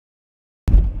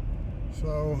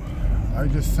So I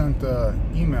just sent an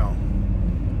email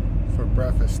for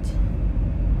breakfast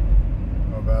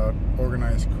about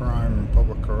organized crime and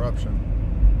public corruption,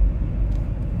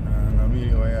 and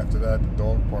immediately after that the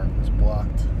dog park was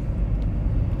blocked. So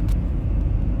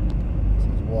I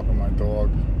was walking my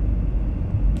dog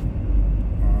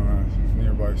on a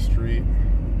nearby street,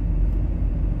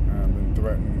 and I've been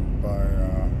threatened by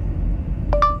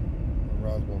the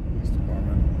Roswell Police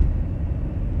Department.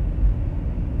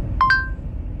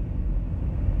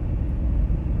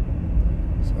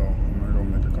 So I'm gonna go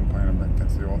make a complaint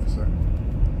against the officer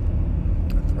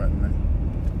that threatened me.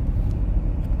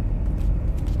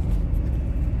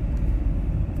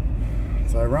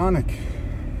 It's ironic.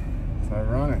 It's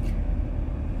ironic.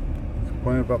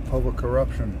 Complaining about public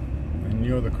corruption, and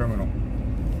you're the criminal.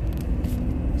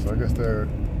 So I guess they're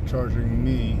charging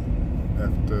me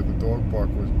after the dog park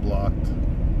was blocked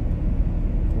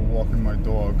for walking my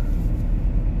dog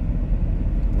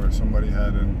where somebody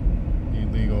had an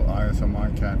illegal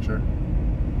ISMI catcher.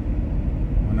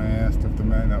 When I asked if the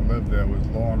man that lived there was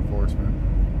law enforcement,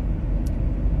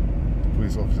 the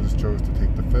police officers chose to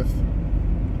take the fifth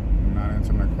and not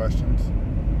answer my questions.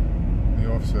 The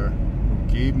officer who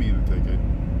gave me the ticket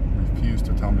refused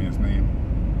to tell me his name.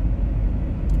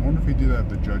 I wonder if he'd do that if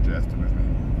the judge asked him his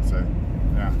name. He'd say,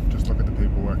 yeah, just look at the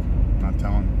paperwork, not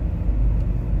telling.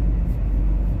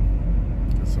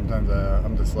 Because sometimes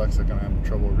I'm dyslexic and I have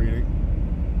trouble reading.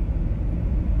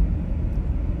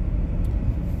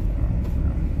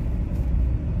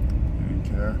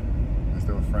 Care. I guess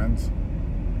they were friends.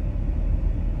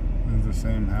 This is the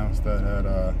same house that had,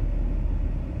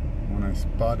 when I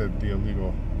spotted the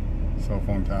illegal cell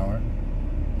phone tower,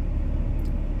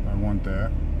 I went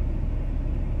there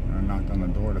and I knocked on the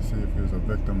door to see if he was a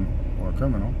victim or a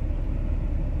criminal,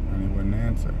 and he wouldn't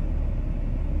answer.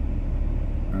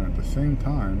 And at the same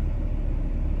time,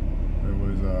 there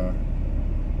was a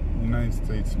United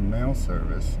States Mail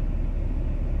Service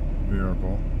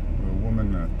vehicle with a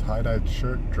woman in a tie-dyed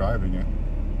shirt driving it,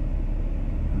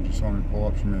 and she saw me pull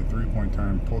up. She made a three-point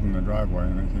turn, pulled in the driveway,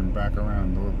 and then came back around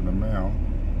and delivered the mail.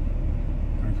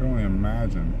 And I can only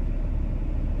imagine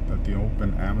that the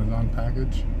open Amazon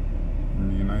package from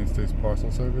the United States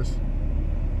Parcel Service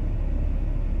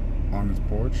on his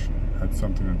porch had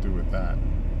something to do with that.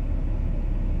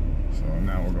 So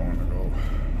now we're going to go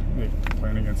make a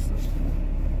complaint against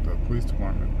the police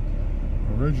department.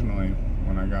 Originally,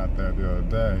 when I got there the other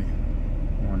day,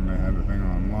 when they had the thing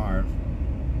on live,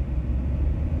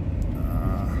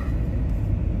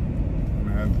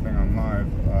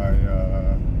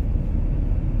 I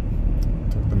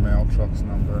took the mail truck's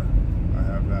number. I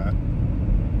have that,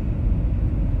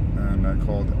 and I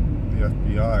called the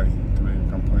FBI to make a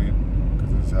complaint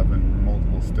because this is happening in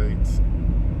multiple states,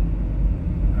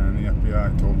 and the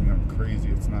FBI told me I'm crazy,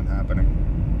 it's not happening.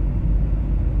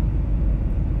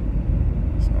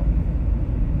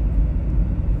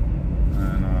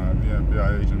 The FBI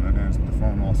agent that answered the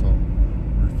phone also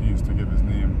refused to give his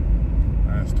name.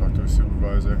 I asked to talk to his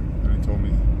supervisor, and he told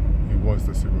me he was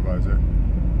the supervisor.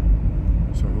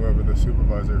 So whoever the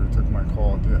supervisor who took my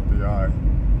call at the FBI,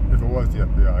 if it was the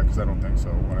FBI, because I don't think so.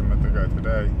 When I met the guy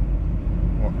today,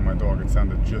 walking my dog, it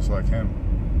sounded just like him.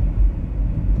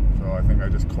 So I think I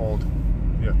just called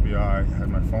the FBI, had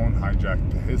my phone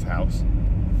hijacked to his house.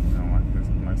 You know,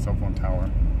 my cell phone tower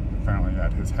apparently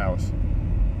at his house.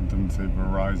 Didn't say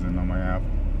Verizon on my app.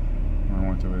 When I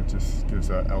went to it, it just gives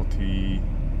a LTE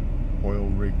oil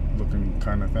rig looking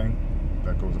kind of thing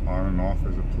that goes on and off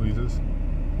as it pleases.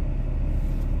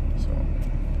 So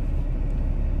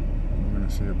we're going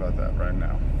to see about that right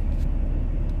now.